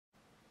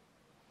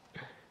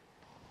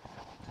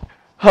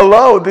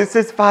Hello, this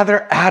is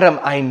Father Adam.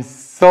 I'm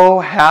so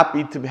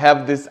happy to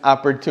have this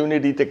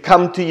opportunity to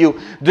come to you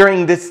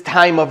during this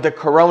time of the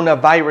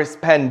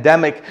coronavirus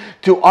pandemic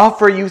to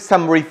offer you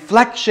some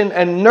reflection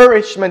and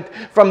nourishment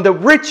from the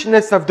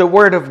richness of the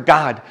Word of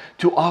God,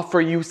 to offer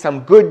you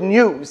some good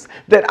news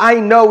that I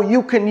know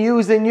you can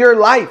use in your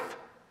life.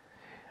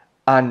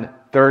 On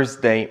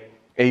Thursday,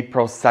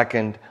 April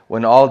 2nd,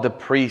 when all the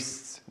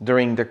priests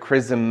during the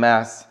Chrism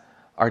Mass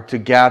are to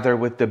gather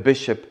with the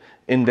bishop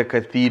in the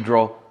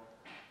cathedral,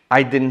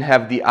 I didn't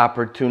have the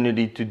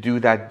opportunity to do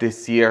that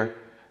this year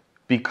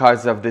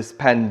because of this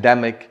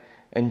pandemic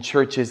and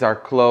churches are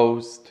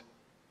closed.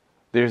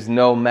 There's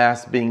no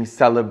Mass being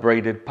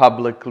celebrated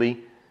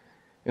publicly.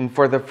 And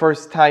for the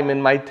first time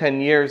in my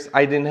 10 years,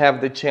 I didn't have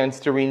the chance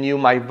to renew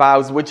my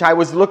vows, which I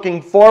was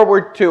looking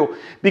forward to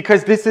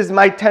because this is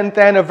my 10th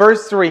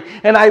anniversary.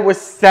 And I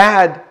was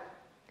sad.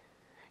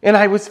 And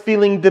I was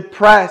feeling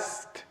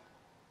depressed.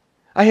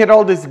 I had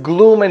all this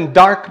gloom and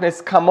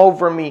darkness come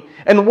over me.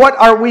 And what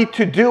are we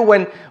to do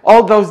when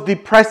all those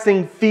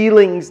depressing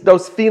feelings,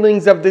 those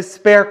feelings of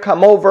despair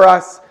come over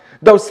us,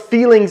 those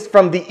feelings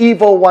from the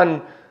evil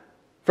one,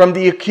 from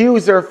the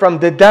accuser, from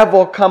the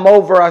devil come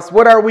over us?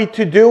 What are we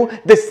to do?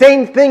 The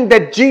same thing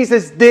that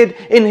Jesus did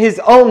in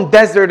his own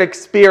desert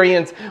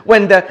experience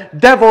when the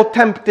devil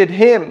tempted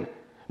him,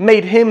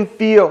 made him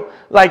feel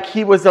like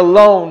he was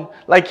alone,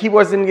 like he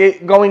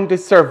wasn't going to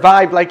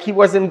survive, like he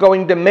wasn't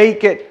going to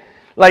make it,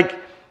 like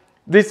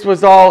this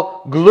was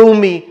all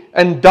gloomy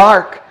and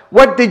dark.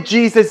 What did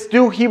Jesus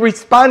do? He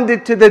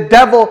responded to the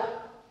devil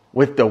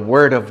with the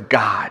Word of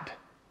God.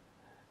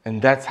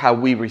 And that's how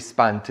we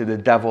respond to the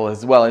devil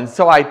as well. And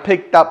so I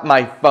picked up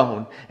my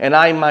phone, and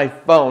my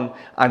phone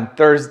on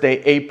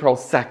Thursday, April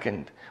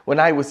 2nd. When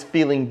I was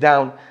feeling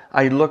down,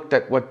 I looked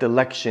at what the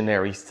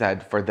lectionary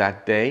said for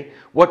that day.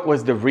 What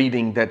was the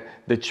reading that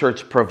the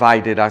church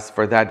provided us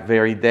for that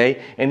very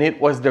day? And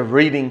it was the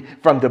reading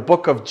from the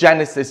book of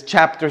Genesis,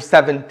 chapter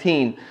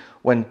 17.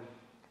 And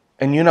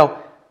you know,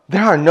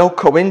 there are no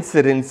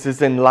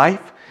coincidences in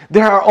life.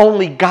 There are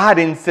only God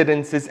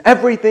incidences.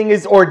 Everything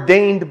is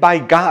ordained by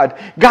God.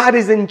 God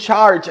is in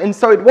charge. And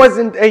so it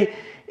wasn't an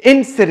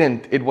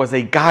incident. It was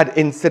a God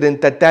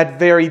incident that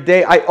very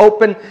day I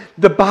opened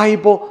the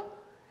Bible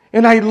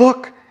and I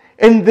look,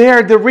 and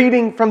there the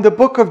reading from the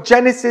book of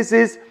Genesis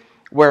is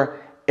where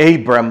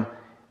Abram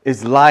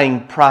is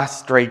lying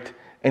prostrate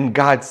and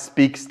God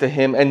speaks to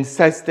him and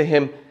says to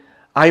him,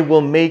 I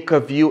will make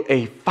of you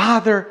a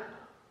father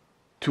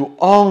to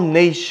all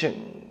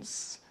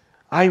nations.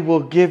 I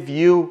will give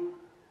you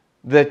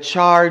the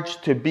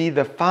charge to be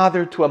the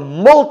father to a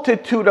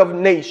multitude of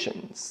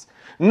nations.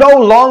 No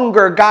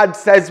longer, God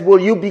says, will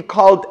you be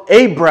called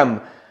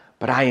Abram,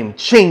 but I am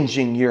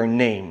changing your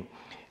name,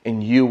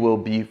 and you will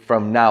be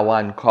from now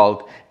on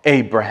called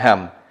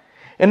Abraham.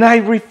 And I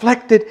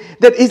reflected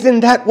that isn't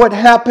that what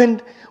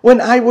happened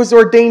when I was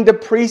ordained a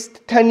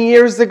priest 10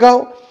 years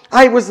ago?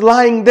 I was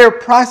lying there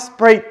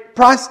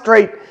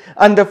prostrate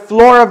on the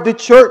floor of the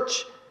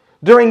church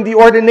during the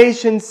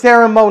ordination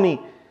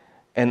ceremony,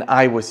 and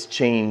I was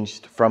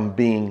changed from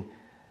being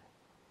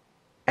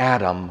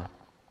Adam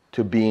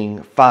to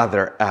being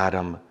Father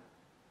Adam.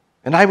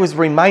 And I was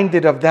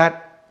reminded of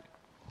that,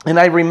 and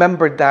I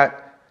remembered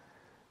that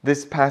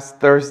this past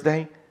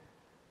Thursday.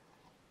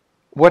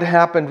 What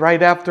happened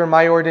right after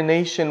my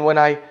ordination when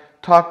I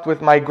talked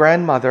with my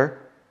grandmother,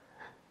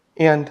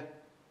 and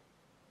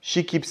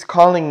she keeps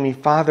calling me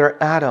Father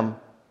Adam,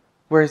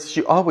 whereas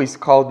she always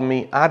called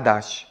me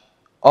Adash.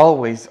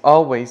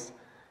 Always.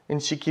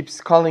 And she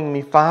keeps calling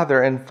me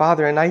Father and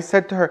Father. And I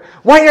said to her,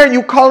 why are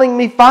you calling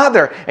me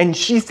Father? And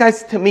she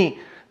says to me,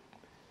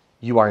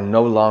 you are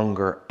no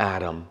longer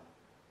Adam.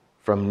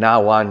 From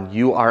now on,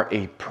 you are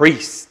a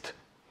priest.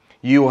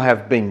 You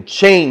have been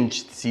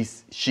changed,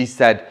 she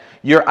said.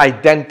 Your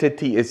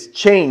identity is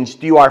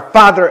changed. You are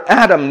Father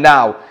Adam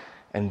now.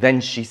 And then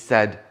she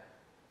said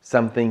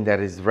something that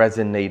has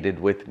resonated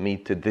with me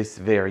to this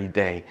very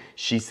day.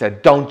 She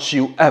said, don't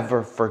you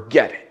ever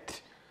forget it.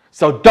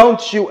 So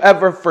don't you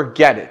ever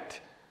forget it.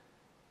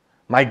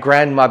 My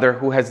grandmother,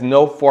 who has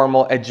no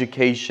formal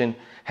education,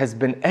 has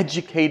been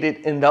educated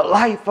in the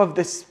life of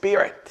the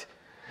Spirit.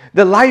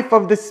 The life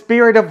of the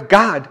Spirit of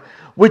God,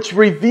 which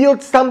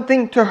revealed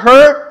something to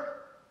her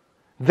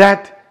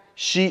that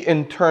she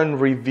in turn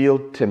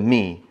revealed to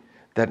me,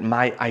 that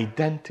my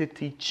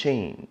identity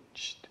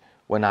changed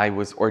when I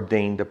was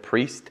ordained a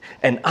priest,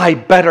 and I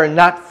better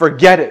not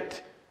forget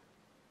it.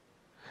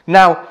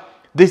 Now,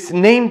 this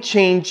name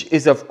change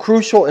is of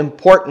crucial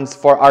importance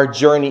for our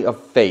journey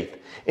of faith.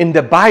 In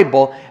the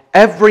Bible,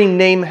 every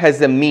name has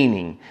a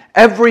meaning.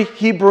 Every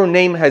Hebrew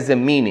name has a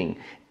meaning.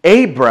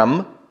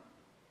 Abram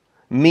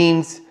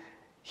means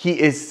he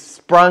is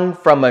sprung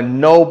from a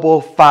noble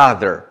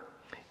father.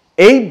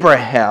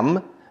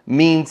 Abraham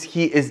means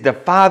he is the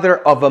father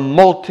of a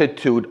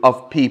multitude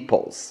of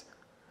peoples.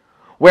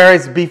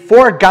 Whereas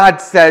before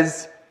God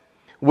says,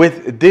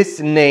 with this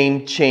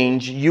name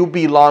change, you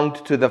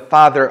belonged to the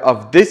father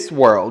of this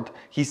world.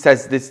 He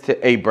says this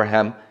to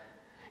Abraham.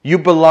 You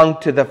belong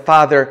to the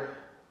father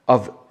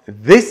of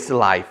this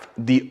life,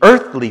 the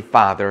earthly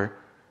father,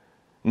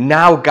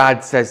 now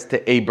God says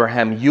to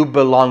Abraham, you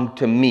belong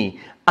to me.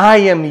 I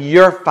am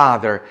your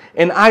father,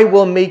 and I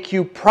will make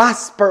you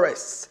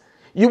prosperous.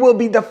 You will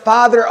be the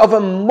father of a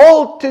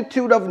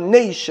multitude of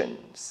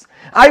nations.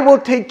 I will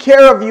take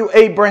care of you,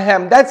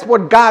 Abraham. That's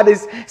what God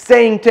is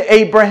saying to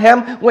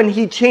Abraham when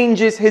he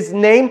changes his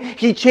name.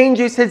 He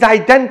changes his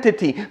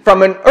identity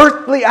from an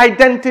earthly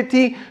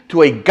identity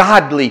to a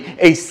godly,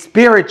 a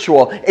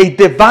spiritual, a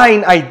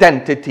divine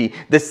identity.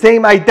 The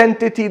same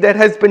identity that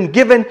has been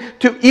given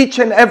to each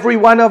and every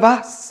one of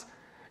us.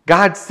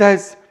 God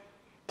says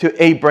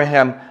to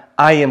Abraham,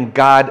 I am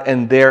God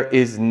and there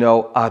is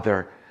no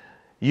other.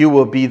 You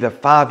will be the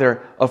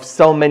father of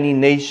so many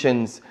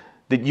nations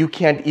that you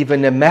can't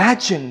even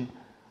imagine.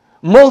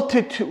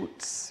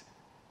 Multitudes.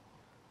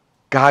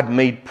 God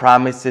made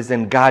promises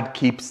and God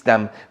keeps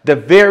them. The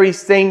very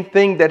same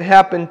thing that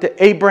happened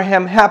to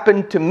Abraham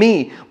happened to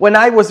me when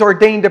I was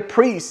ordained a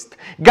priest.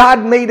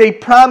 God made a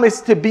promise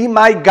to be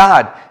my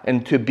God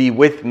and to be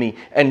with me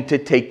and to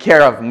take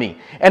care of me.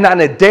 And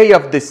on a day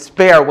of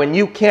despair, when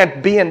you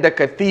can't be in the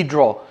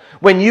cathedral,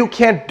 when you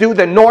can't do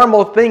the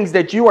normal things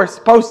that you are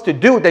supposed to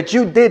do, that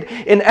you did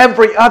in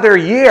every other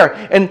year,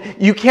 and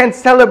you can't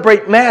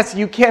celebrate Mass,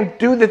 you can't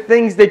do the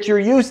things that you're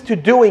used to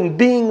doing,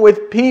 being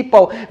with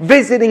people,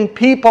 visiting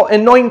people,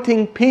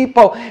 anointing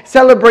people,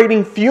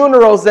 celebrating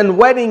funerals and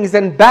weddings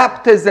and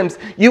baptisms.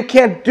 You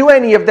can't do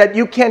any of that.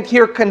 You can't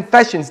hear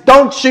confessions.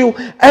 Don't you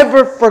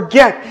ever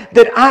forget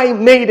that I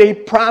made a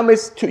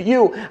promise to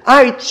you.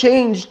 I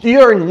changed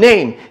your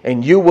name,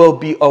 and you will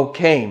be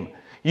okay.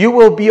 You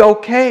will be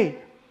okay.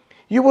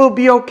 You will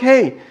be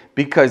okay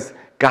because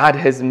God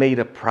has made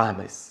a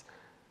promise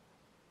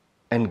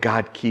and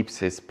God keeps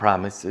his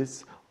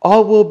promises.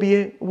 All will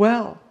be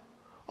well.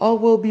 All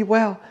will be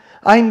well.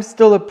 I'm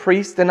still a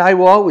priest and I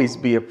will always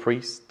be a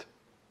priest.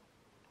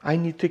 I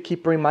need to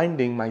keep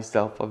reminding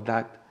myself of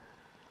that.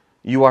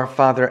 You are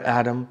Father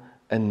Adam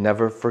and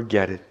never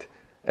forget it.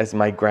 As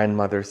my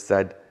grandmother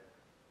said,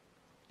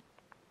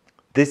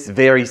 this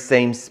very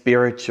same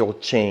spiritual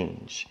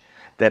change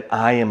that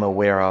I am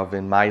aware of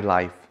in my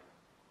life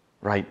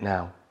right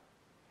now,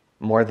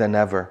 more than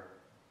ever,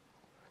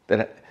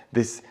 that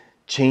this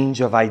change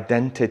of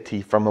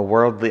identity from a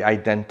worldly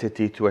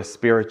identity to a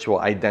spiritual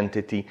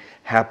identity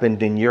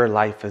happened in your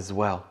life as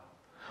well.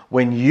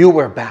 When you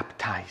were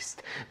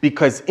baptized,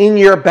 because in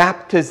your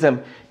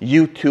baptism,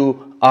 you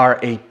too are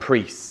a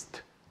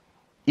priest.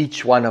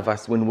 Each one of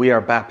us, when we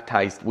are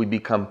baptized, we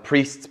become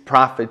priests,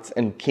 prophets,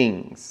 and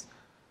kings.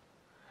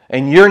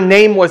 And your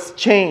name was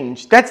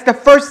changed. That's the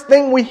first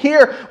thing we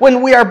hear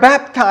when we are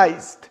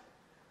baptized.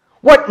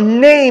 What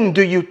name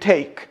do you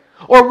take?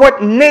 Or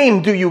what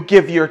name do you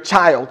give your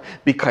child?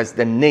 Because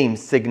the name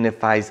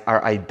signifies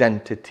our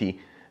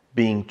identity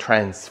being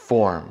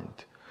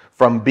transformed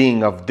from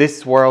being of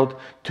this world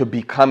to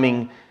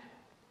becoming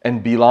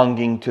and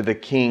belonging to the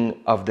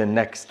King of the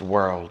next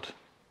world.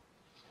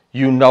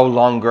 You no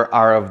longer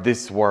are of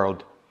this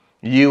world.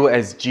 You,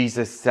 as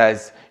Jesus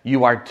says,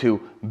 you are to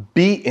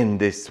be in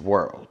this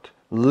world,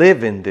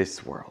 live in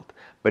this world,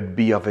 but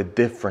be of a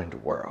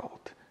different world.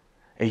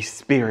 A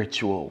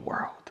spiritual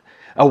world.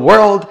 A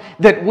world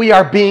that we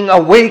are being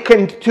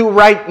awakened to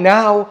right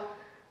now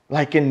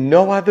like in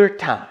no other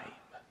time.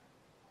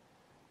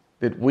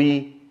 That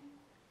we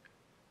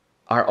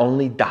are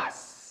only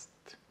dust,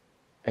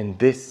 and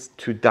this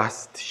to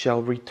dust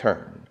shall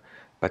return,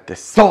 but the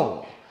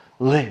soul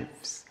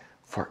lives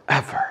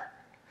forever.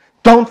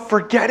 Don't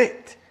forget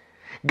it.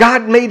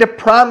 God made a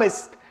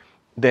promise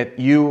that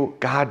you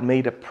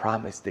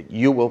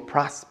will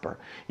prosper.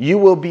 You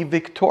will be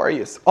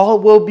victorious. All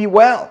will be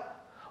well.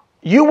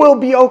 You will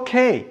be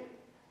okay.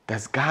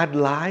 Does God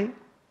lie?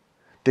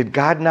 Did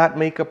God not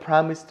make a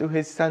promise to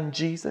his son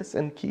Jesus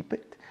and keep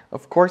it?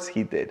 Of course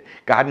he did.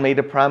 God made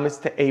a promise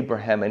to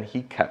Abraham and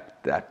he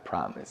kept that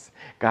promise.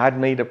 God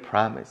made a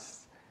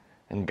promise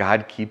and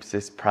God keeps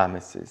his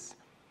promises.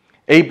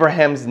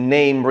 Abraham's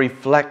name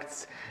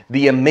reflects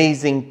the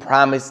amazing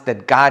promise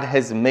that God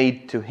has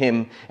made to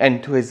him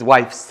and to his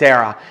wife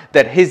Sarah,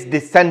 that his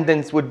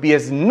descendants would be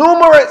as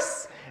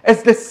numerous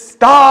as the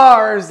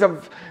stars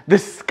of the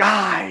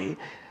sky.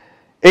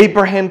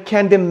 Abraham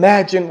can't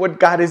imagine what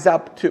God is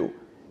up to.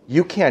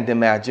 You can't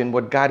imagine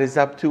what God is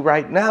up to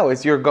right now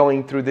as you're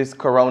going through this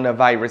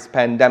coronavirus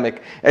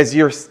pandemic, as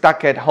you're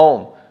stuck at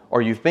home,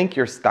 or you think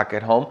you're stuck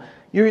at home.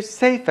 You're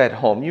safe at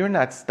home. You're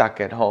not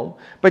stuck at home,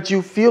 but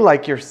you feel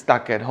like you're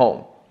stuck at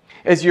home.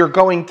 As you're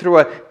going through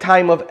a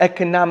time of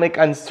economic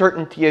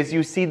uncertainty, as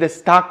you see the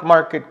stock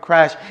market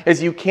crash,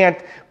 as you can't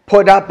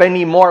put up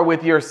anymore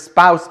with your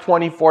spouse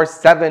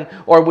 24/7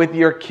 or with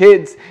your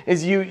kids,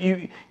 as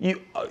you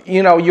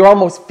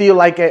almost feel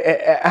like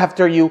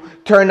after you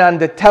turn on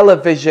the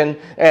television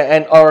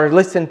or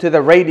listen to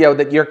the radio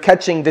that you're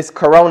catching this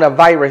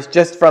coronavirus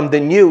just from the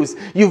news.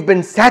 You've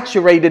been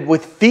saturated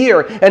with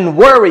fear and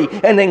worry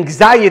and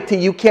anxiety.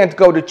 You can't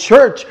go to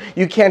church.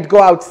 You can't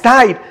go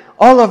outside.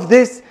 All of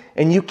this.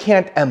 And you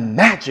can't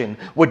imagine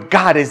what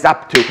God is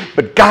up to.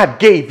 But God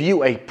gave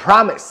you a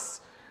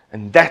promise.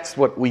 And that's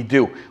what we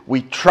do.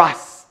 We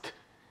trust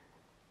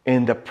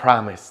in the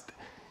promise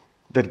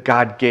that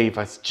God gave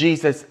us.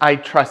 Jesus, I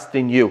trust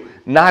in you.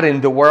 Not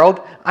in the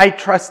world. I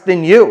trust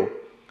in you.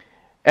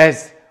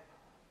 As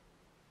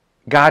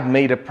God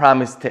made a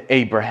promise to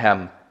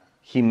Abraham,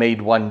 he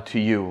made one to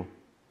you.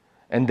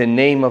 And the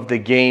name of the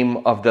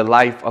game of the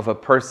life of a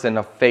person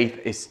of faith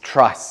is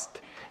trust.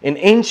 In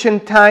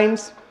ancient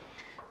times,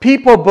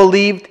 people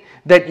believed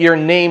that your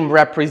name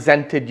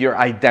represented your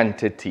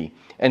identity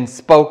and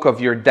spoke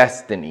of your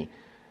destiny,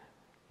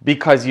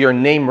 because your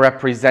name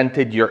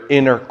represented your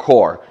inner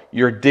core,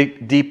 your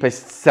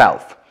deepest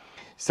self.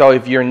 So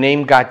if your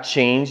name got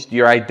changed,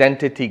 your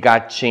identity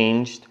got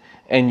changed,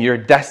 and your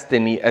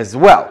destiny as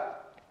well.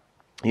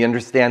 You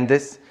understand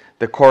this?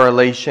 The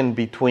correlation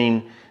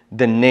between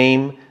the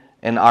name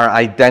and our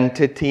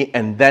identity,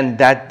 and then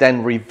that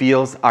then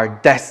reveals our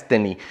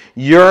destiny.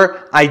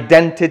 Your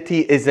identity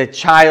is a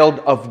child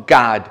of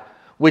God,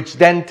 which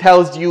then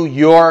tells you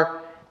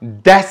your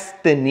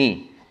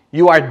destiny.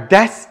 You are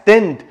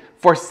destined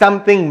for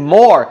something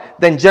more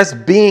than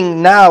just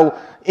being now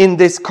in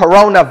this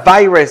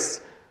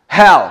coronavirus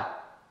hell.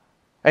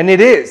 And it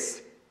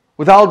is,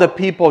 with all the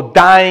people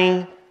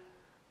dying,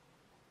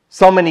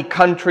 so many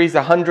countries,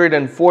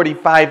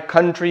 145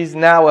 countries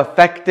now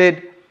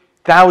affected,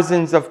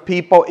 thousands of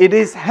people. It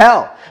is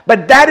hell.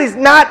 But that is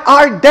not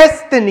our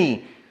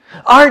destiny.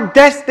 Our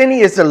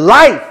destiny is a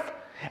life,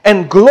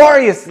 and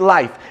glorious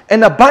life,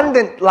 an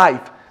abundant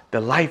life, the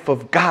life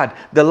of God,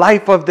 the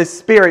life of the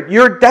Spirit.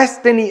 Your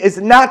destiny is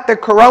not the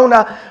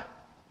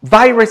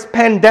coronavirus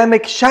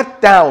pandemic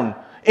shutdown,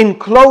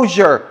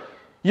 enclosure.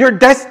 Your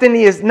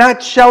destiny is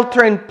not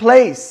shelter in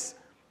place.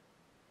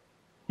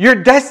 Your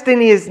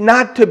destiny is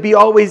not to be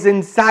always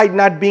inside,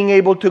 not being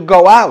able to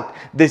go out.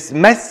 This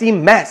messy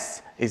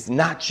mess is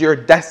not your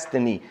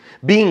destiny.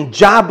 Being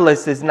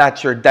jobless is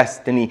not your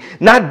destiny.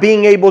 Not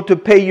being able to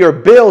pay your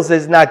bills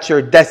is not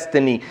your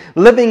destiny.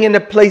 Living in a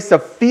place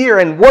of fear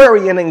and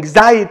worry and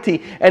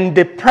anxiety and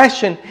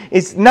depression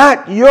is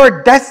not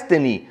your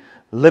destiny.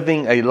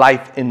 Living a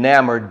life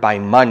enamored by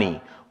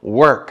money,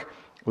 work,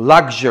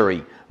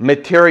 luxury,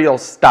 material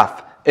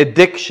stuff,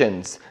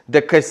 addictions,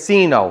 the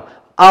casino,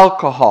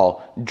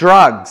 alcohol,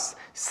 drugs,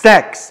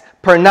 sex,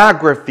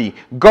 pornography,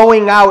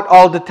 going out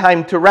all the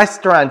time to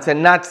restaurants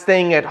and not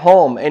staying at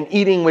home and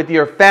eating with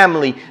your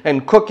family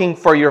and cooking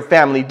for your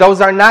family.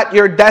 Those are not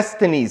your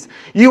destinies.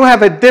 You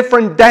have a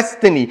different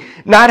destiny.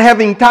 Not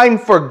having time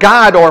for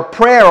God or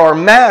prayer or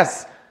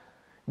mass.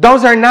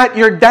 Those are not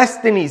your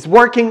destinies.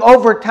 Working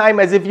overtime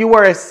as if you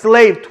were a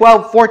slave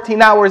 12,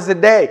 14 hours a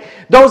day.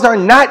 Those are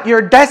not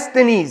your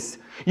destinies.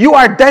 You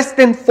are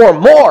destined for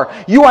more.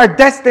 You are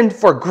destined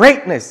for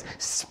greatness,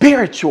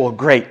 spiritual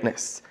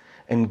greatness.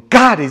 And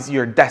God is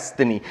your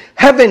destiny.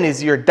 Heaven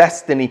is your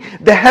destiny.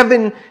 The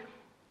heaven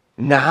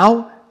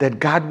now that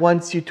God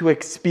wants you to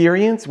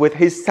experience with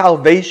His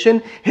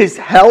salvation, His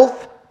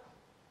health,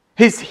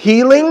 His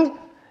healing,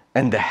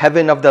 and the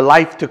heaven of the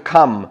life to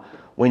come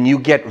when you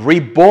get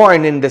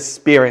reborn in the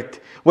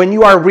Spirit, when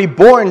you are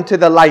reborn to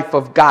the life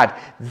of God.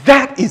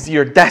 That is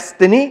your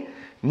destiny,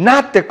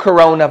 not the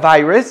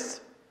coronavirus.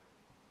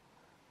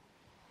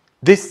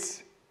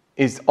 This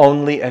is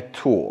only a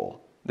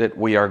tool that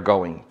we are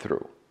going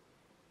through.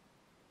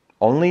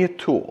 Only a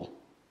tool.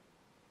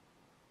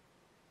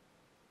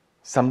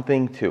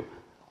 Something to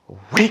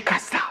wake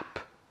us up.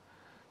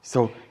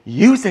 So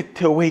use it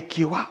to wake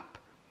you up.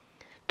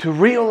 To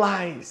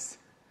realize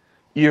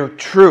your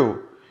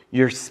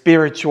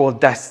spiritual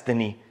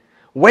destiny.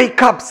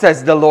 Wake up,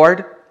 says the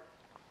Lord.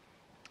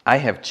 I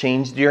have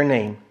changed your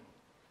name.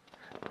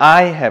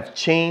 I have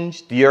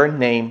changed your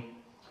name.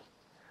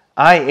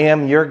 I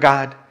am your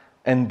God,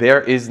 and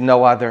there is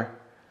no other.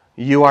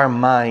 You are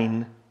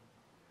mine.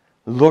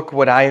 Look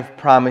what I have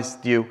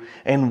promised you.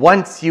 And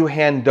once you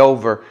hand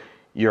over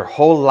your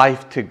whole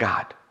life to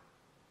God,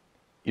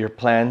 your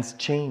plans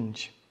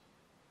change.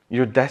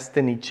 Your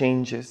destiny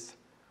changes.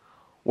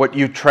 What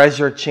you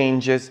treasure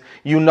changes.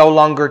 You no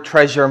longer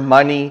treasure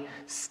money,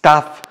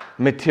 stuff,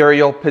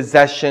 material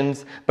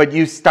possessions, but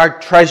you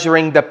start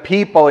treasuring the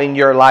people in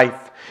your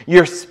life,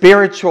 your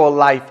spiritual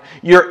life,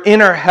 your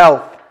inner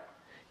health.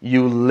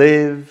 You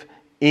live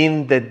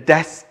in the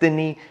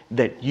destiny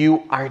that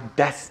you are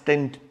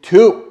destined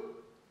to.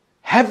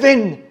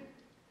 Heaven.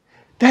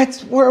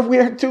 That's where we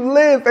are to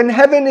live. And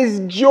heaven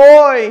is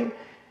joy.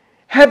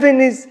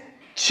 Heaven is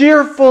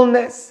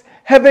cheerfulness.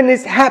 Heaven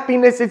is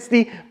happiness. It's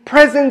the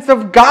presence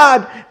of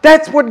God.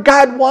 That's what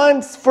God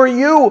wants for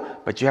you.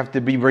 But you have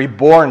to be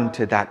reborn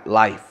to that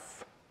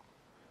life.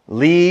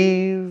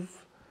 Leave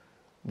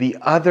the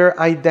other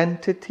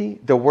identity,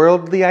 the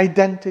worldly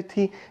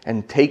identity,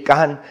 and take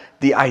on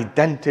the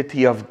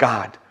identity of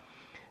God.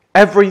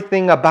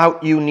 Everything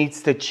about you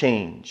needs to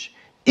change.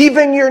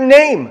 Even your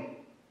name.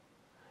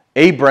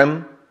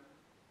 Abram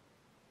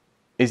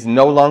is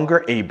no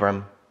longer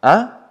Abram.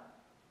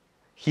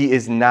 He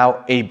is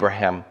now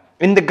Abraham.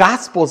 In the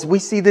Gospels, we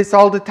see this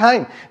all the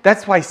time.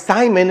 That's why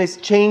Simon is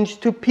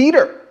changed to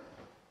Peter.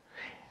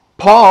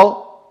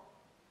 Paul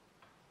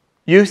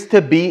used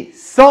to be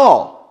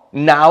Saul.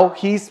 Now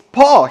he's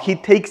Paul. He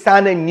takes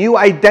on a new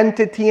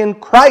identity in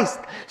Christ,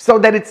 so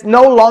that it's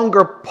no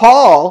longer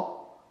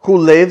Paul who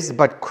lives,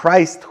 but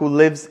Christ who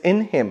lives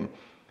in him.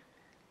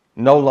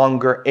 No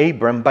longer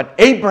Abram, but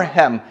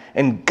Abraham,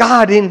 and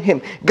God in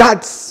him,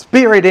 God's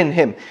Spirit in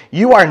him.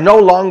 You are no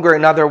longer,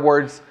 in other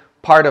words,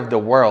 part of the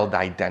world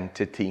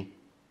identity.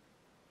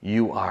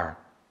 You are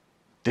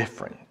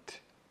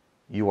different.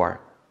 You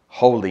are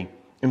holy.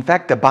 In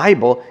fact, the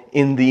Bible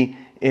in the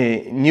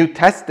New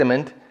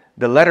Testament,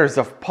 the letters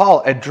of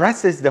Paul,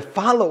 addresses the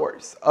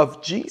followers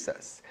of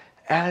Jesus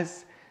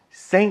as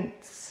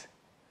saints.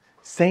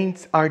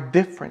 Saints are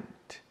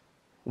different.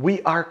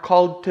 We are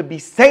called to be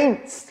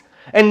saints,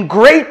 and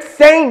great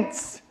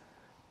saints.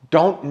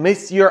 Don't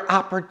miss your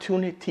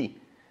opportunity.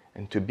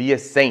 And to be a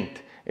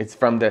saint, it's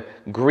from the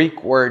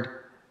Greek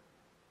word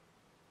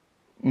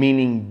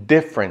meaning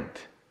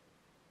different.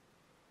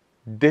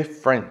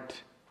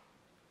 Different.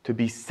 To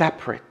be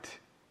separate.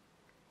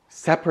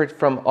 Separate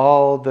from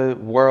all the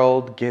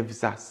world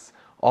gives us.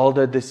 All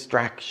the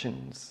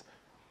distractions.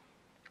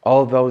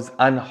 All those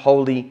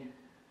unholy,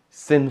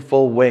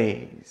 sinful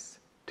ways.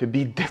 To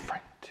be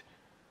different.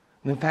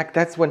 And in fact,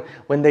 that's when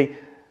they,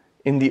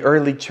 in the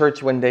early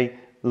church, when they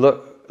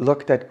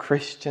looked at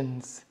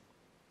Christians,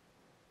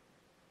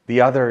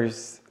 the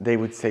others, they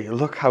would say,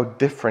 look how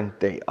different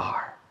they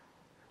are.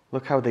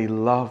 Look how they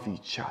love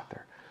each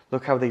other.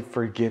 Look how they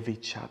forgive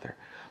each other.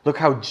 Look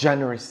how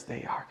generous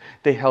they are.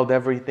 They held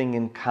everything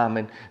in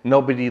common.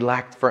 Nobody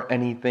lacked for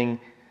anything.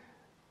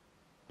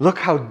 Look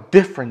how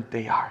different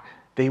they are.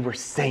 They were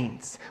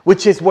saints,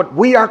 which is what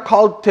we are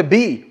called to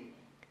be.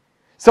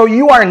 So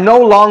you are no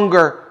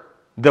longer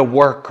the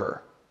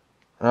worker.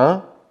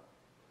 Huh?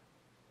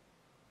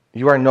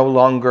 You are no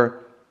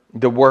longer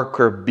the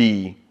worker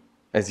bee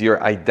as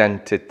your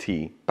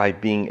identity by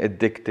being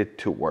addicted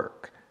to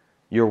work.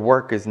 Your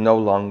work is no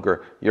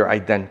longer your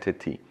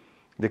identity.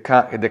 The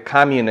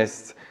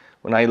communists,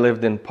 when I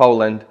lived in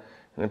Poland,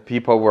 the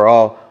people were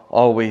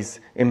always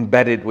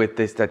embedded with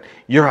this, that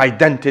your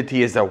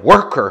identity is a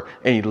worker,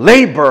 a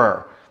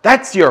laborer.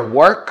 That's your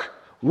work.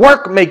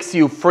 Work makes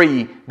you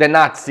free, the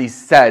Nazis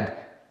said.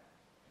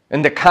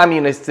 And the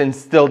communists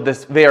instilled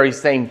this very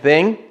same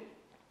thing.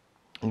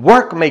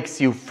 Work makes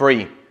you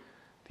free.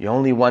 The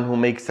only one who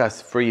makes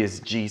us free is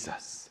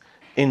Jesus.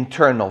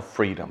 Internal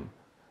freedom,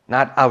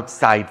 not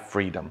outside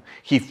freedom.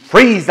 He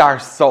frees our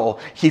soul.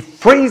 He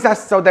frees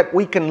us so that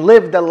we can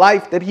live the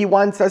life that He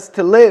wants us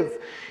to live.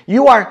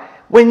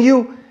 When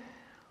you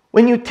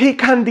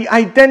take on the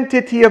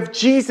identity of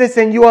Jesus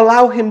and you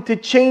allow Him to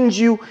change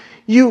you,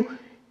 you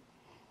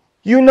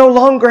no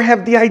longer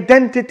have the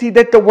identity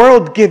that the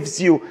world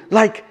gives you,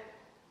 like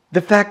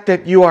the fact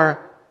that you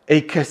are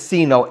a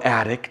casino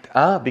addict,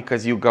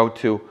 because you go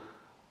to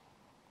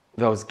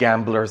those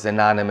Gamblers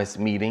Anonymous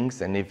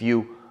meetings, and if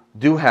you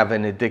do have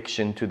an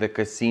addiction to the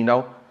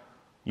casino,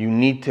 you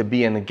need to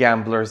be in the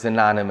Gamblers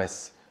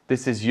Anonymous.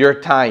 This is your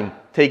time.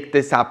 Take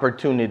this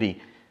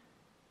opportunity.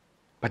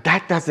 But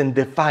that doesn't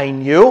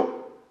define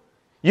you.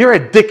 Your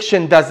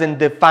addiction doesn't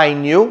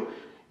define you.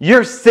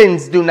 Your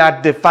sins do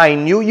not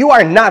define you. You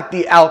are not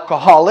the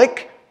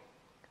alcoholic,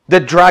 the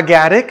drug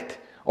addict,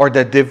 or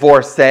the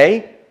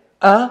divorcee,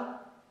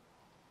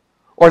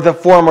 or the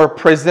former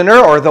prisoner,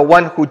 or the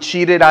one who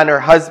cheated on her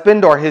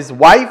husband or his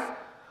wife,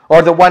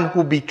 or the one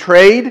who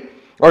betrayed,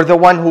 or the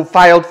one who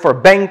filed for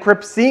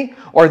bankruptcy,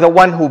 or the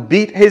one who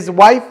beat his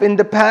wife in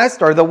the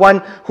past, or the one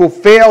who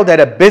failed at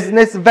a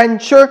business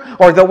venture,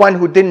 or the one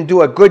who didn't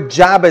do a good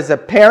job as a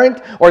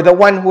parent, or the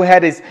one who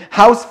had his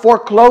house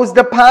foreclosed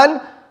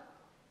upon.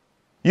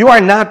 You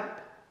are not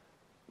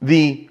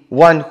the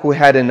one who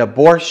had an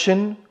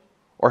abortion,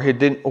 or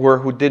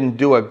who didn't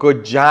do a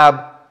good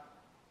job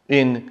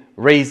in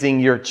raising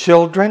your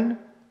children,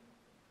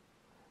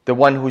 the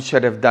one who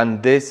should have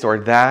done this or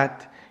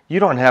that. You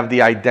don't have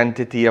the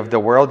identity of the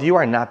world. You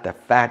are not the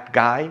fat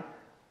guy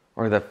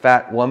or the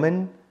fat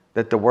woman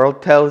that the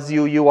world tells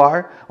you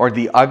are, or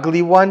the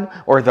ugly one,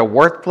 or the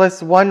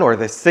worthless one, or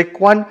the sick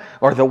one,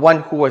 or the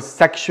one who was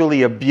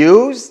sexually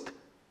abused.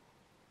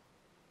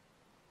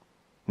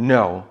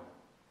 No,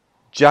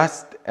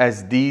 just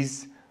as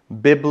these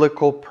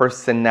biblical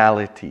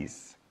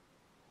personalities,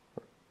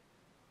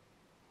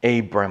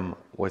 Abram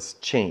was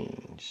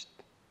changed.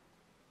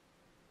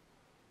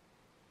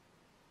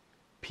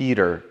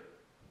 Peter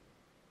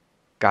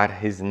got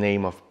his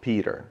name of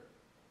Peter.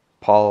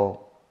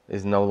 Paul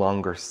is no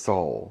longer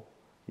Saul.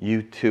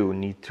 You too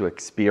need to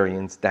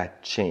experience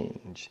that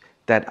change,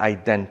 that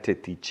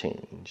identity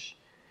change.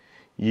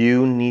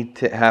 You need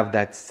to have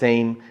that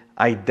same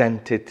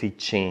identity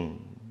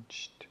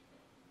changed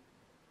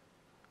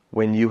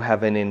when you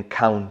have an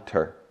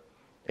encounter,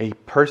 a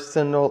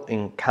personal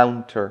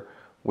encounter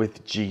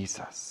with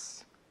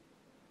Jesus.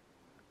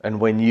 And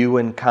when you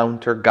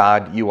encounter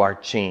God, you are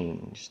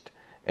changed.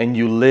 And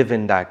you live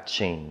in that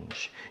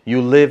change.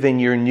 You live in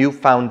your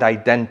newfound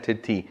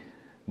identity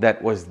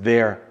that was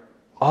there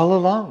all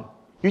along.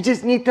 You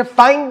just need to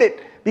find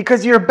it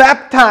because you're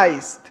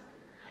baptized.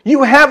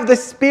 You have the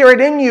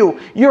Spirit in you.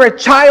 You're a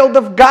child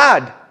of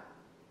God.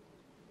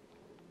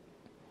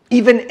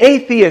 Even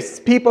atheists,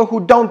 people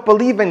who don't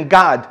believe in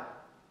God,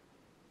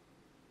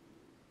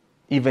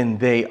 even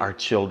they are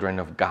children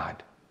of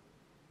God.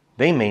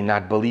 They may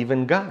not believe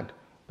in God,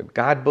 but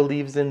God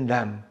believes in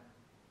them.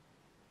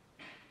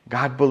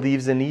 God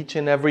believes in each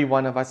and every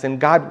one of us, and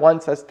God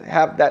wants us to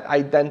have that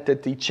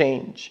identity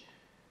change.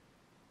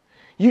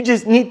 You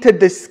just need to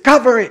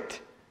discover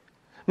it.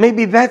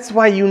 Maybe that's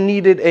why you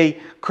needed a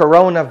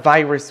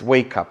coronavirus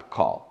wake-up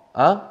call.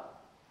 Huh?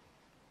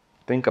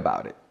 Think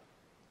about it.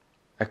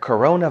 A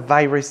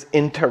coronavirus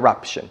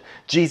interruption.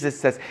 Jesus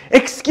says,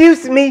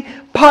 excuse me,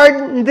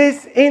 pardon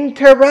this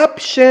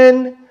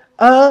interruption.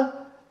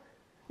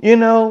 You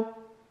know,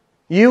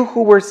 you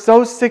who were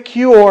so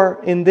secure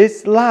in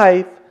this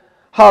life,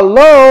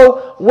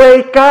 hello,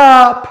 wake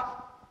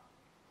up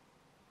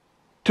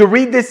to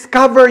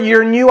rediscover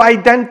your new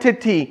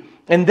identity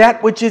and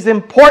that which is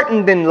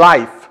important in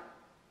life.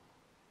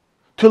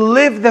 To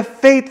live the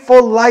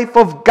faithful life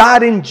of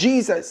God in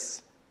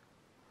Jesus.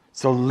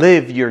 So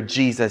live your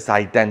Jesus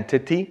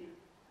identity.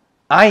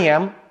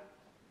 I've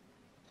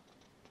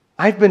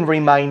been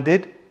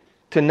reminded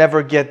to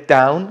never get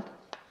down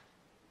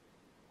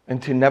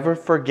and to never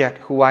forget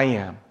who I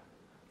am.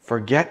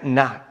 Forget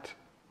not,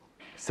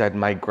 said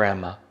my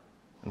grandma,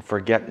 and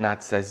forget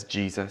not, says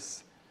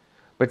Jesus.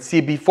 But see,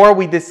 before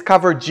we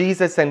discover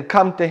Jesus and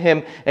come to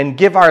Him and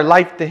give our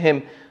life to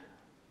Him,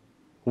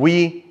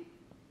 we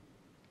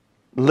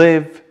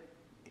live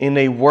in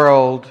a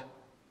world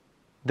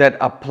that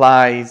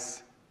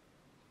applies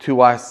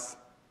to us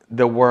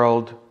the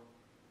word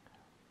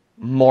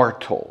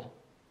mortal.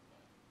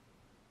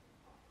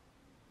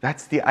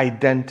 That's the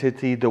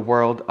identity the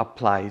world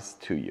applies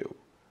to you.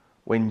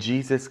 When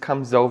Jesus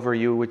comes over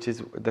you, which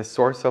is the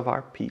source of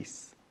our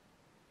peace,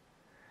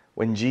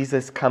 when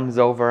Jesus comes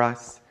over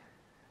us,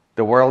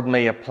 the world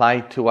may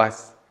apply to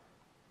us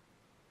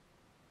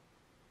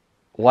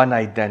one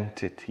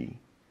identity,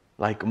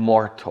 like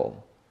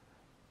mortal.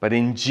 But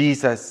in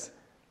Jesus,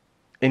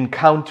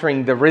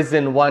 encountering the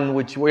risen one,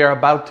 which we are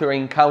about to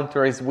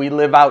encounter as we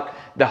live out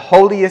the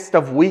holiest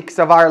of weeks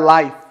of our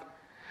life,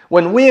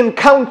 when we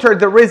encounter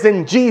the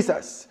risen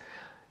Jesus,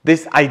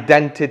 this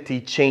identity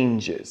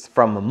changes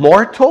from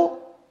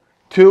mortal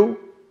to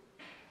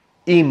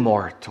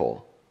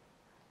immortal,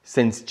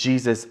 since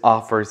Jesus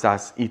offers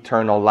us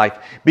eternal life.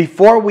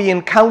 Before we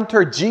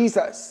encounter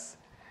Jesus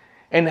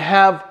and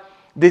have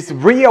this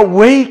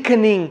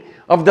reawakening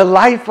of the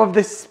life of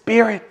the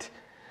Spirit,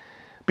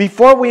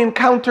 before we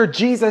encounter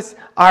Jesus,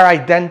 our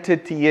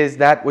identity is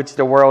that which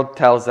the world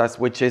tells us,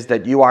 which is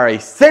that you are a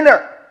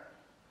sinner.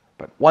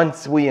 But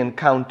once we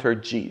encounter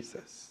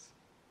Jesus,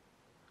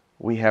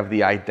 we have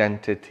the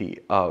identity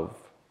of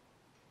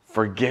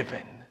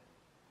forgiven.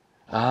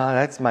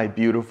 That's my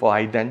beautiful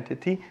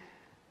identity.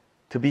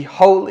 To be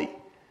holy,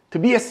 to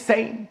be a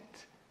saint,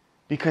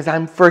 because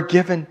I'm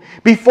forgiven.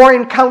 Before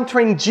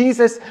encountering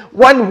Jesus,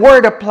 one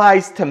word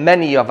applies to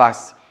many of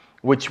us,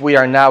 which we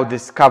are now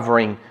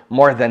discovering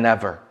more than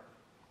ever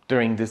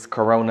during this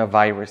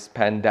coronavirus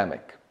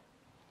pandemic.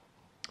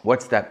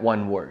 What's that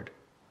one word?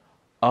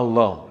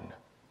 Alone.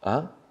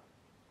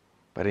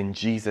 But in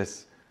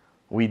Jesus,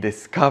 we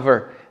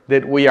discover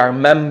that we are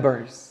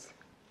members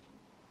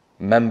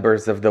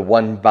of the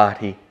one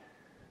body,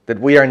 that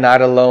we are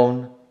not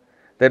alone,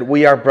 that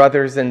we are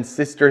brothers and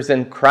sisters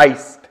in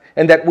Christ,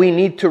 and that we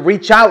need to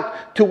reach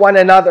out to one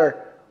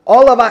another,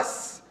 all of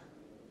us,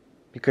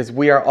 because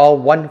we are all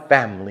one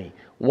family,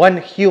 one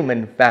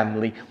human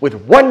family, with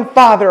one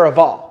Father of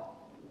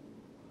all.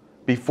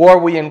 Before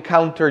we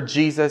encounter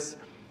Jesus,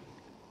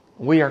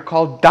 we are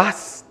called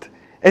dust,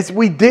 as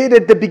we did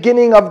at the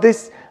beginning of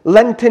this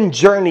Lenten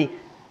journey.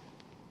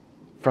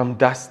 From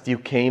dust you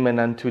came, and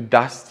unto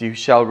dust you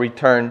shall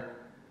return.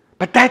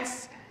 But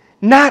that's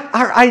not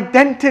our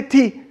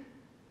identity.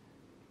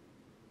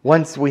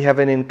 Once we have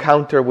an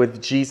encounter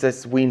with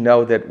Jesus, we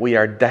know that we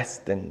are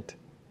destined,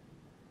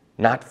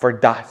 not for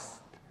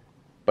dust,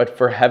 but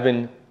for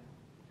heaven.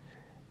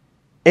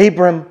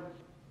 Abram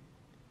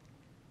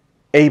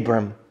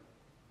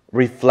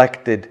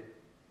reflected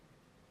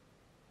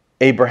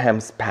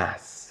Abraham's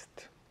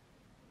past.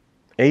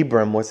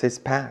 Abram was his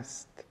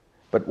past.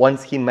 But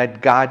once he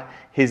met God,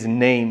 his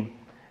name,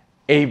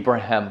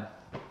 Abraham,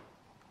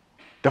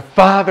 the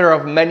father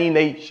of many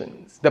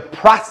nations, the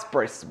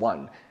prosperous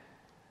one,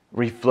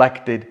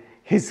 reflected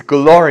his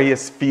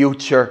glorious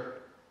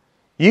future.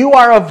 You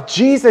are of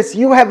Jesus.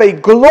 You have a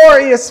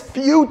glorious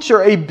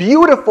future, a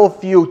beautiful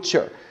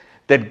future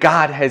that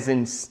God has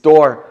in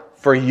store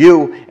for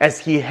you, as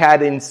He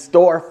had in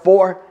store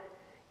for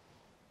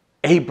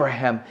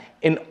Abraham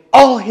and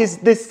all his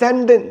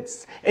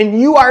descendants. And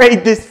you are a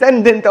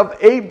descendant of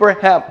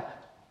Abraham.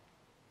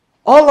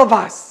 All of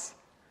us.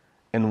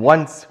 And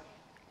once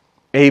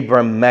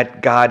Abram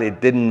met God, it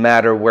didn't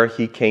matter where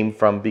he came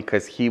from,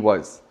 because he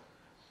was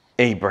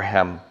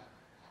Abraham.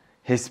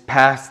 His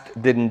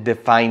past didn't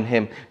define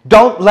him.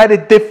 Don't let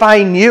it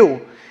define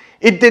you.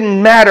 It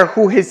didn't matter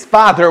who his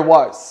father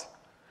was.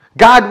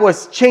 God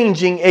was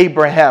changing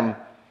Abraham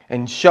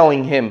and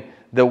showing him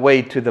the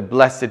way to the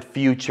blessed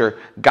future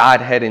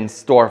God had in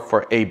store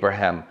for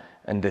Abraham.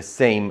 And the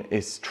same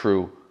is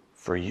true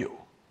for you.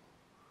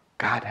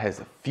 God has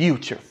a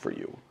future for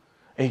you,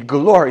 a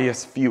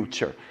glorious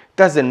future.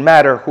 Doesn't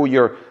matter who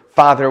your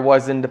father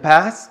was in the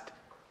past.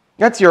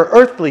 That's your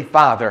earthly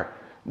father.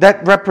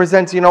 That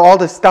represents, all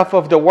the stuff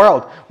of the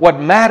world. What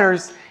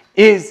matters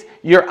is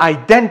your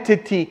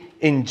identity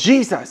in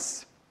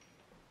Jesus.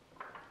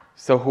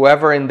 So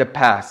whoever in the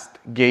past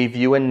gave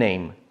you a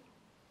name,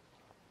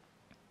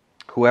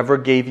 whoever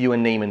gave you a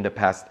name in the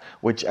past,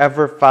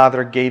 whichever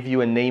father gave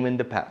you a name in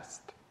the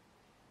past,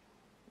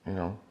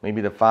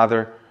 maybe the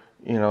father,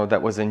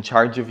 that was in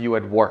charge of you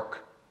at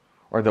work,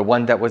 or the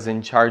one that was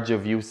in charge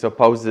of you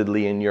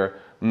supposedly in your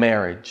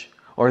marriage,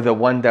 or the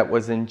one that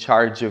was in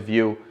charge of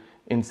you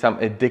in some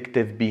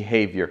addictive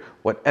behavior,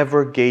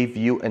 whatever gave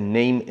you a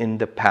name in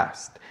the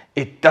past,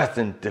 it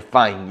doesn't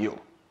define you.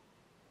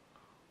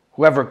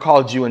 Whoever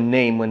called you a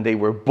name when they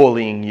were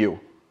bullying you.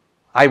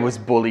 I was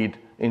bullied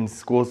in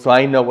school, so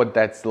I know what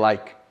that's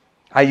like.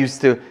 I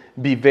used to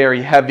be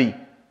very heavy,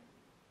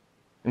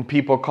 and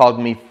people called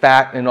me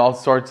fat and all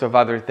sorts of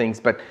other things.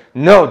 But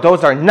no,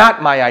 those are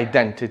not my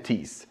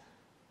identities.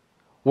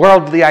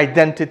 Worldly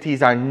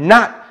identities are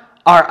not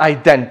our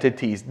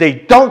identities. They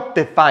don't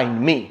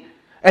define me.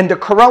 And the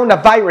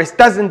coronavirus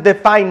doesn't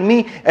define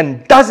me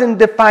and doesn't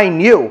define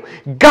you.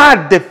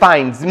 God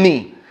defines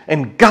me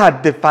and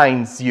God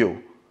defines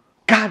you.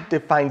 God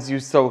defines you,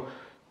 so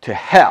to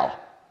hell.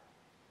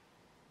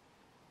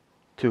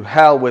 To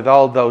hell with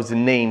all those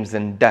names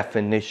and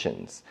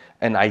definitions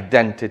and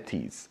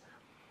identities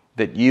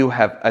that you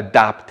have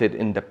adopted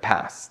in the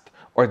past,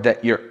 or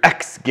that your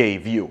ex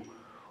gave you,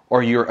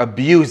 or your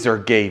abuser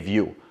gave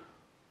you.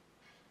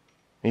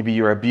 Maybe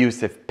your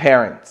abusive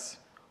parents,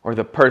 or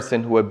the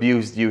person who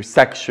abused you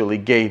sexually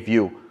gave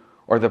you,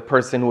 or the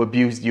person who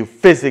abused you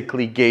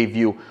physically gave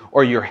you,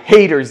 or your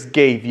haters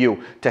gave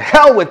you. To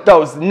hell with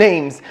those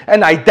names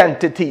and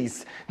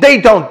identities.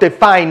 They don't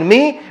define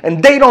me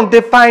and they don't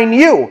define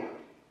you.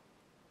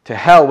 To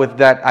hell with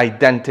that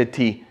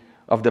identity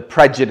of the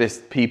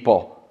prejudiced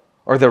people,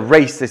 or the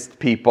racist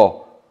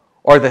people,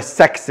 or the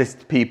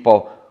sexist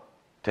people.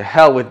 To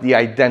hell with the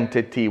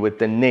identity, with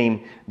the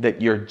name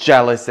that your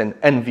jealous and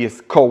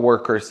envious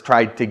co-workers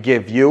tried to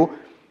give you,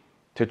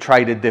 to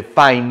try to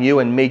define you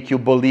and make you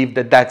believe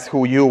that that's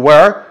who you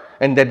were,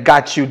 and that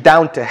got you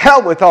down. To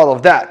hell with all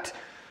of that.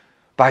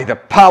 By the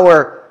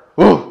power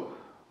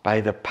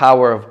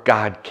of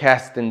God,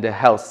 cast into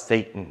hell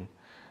Satan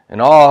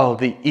and all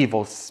the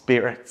evil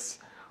spirits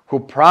who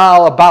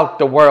prowl about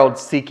the world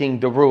seeking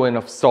the ruin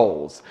of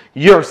souls.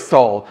 Your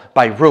soul,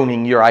 by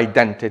ruining your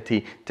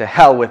identity. To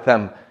hell with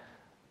them.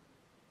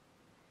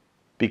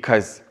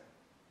 Because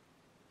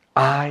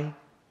I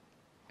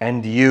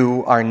and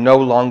you are no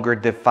longer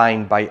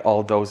defined by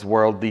all those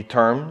worldly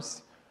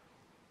terms.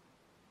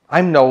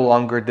 I'm no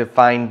longer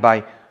defined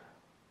by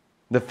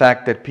the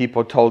fact that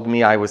people told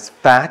me I was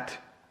fat,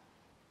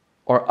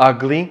 or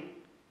ugly,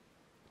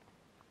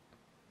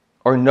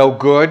 or no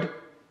good.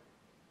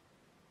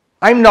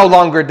 I'm no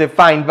longer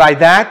defined by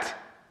that.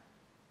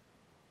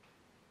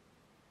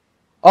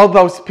 All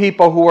those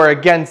people who were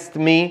against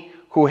me,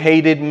 who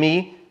hated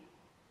me,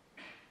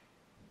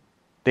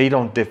 they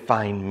don't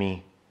define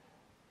me.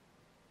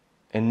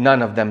 And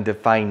none of them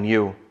define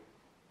you.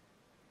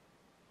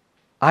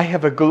 I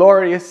have a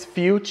glorious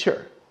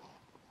future.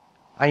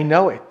 I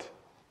know it.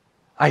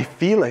 I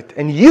feel it.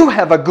 And you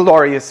have a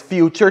glorious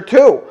future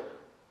too.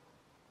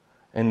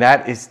 And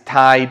that is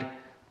tied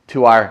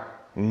to our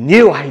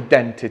new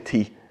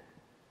identity.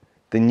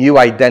 The new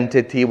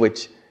identity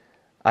which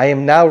I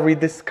am now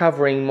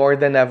rediscovering more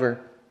than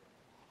ever.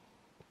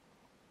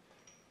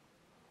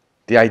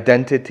 The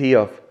identity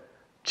of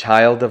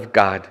child of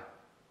God.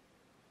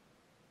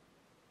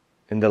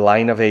 In the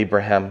line of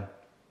Abraham,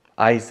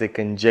 Isaac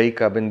and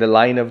Jacob, in the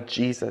line of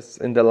Jesus,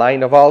 in the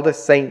line of all the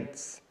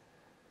saints.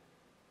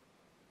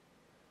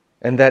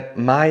 And that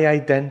my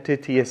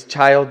identity as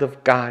child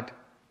of God,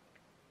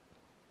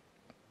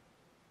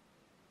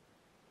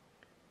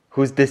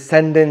 whose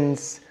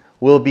descendants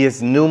will be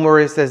as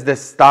numerous as the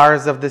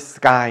stars of the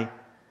sky.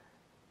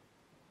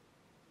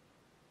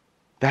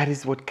 That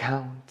is what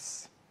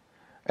counts.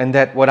 And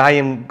that what I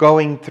am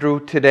going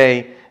through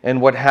today and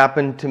what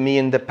happened to me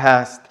in the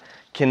past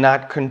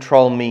cannot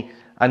control me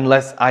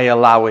unless I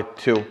allow it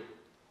to.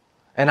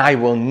 And I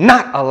will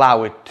not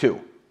allow it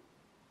to.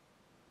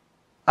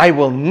 I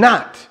will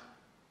not.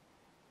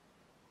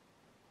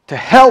 To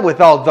hell with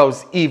all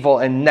those evil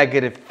and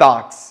negative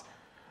thoughts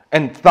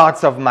and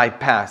thoughts of my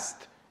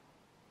past.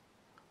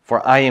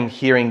 For I am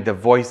hearing the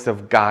voice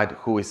of God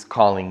who is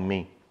calling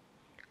me.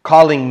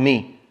 Calling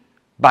me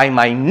by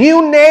my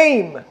new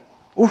name.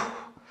 Oof.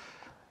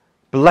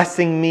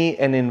 Blessing me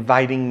and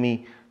inviting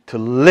me to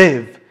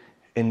live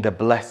in the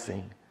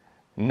blessing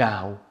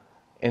now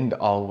and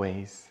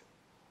always.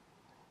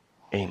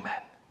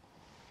 Amen.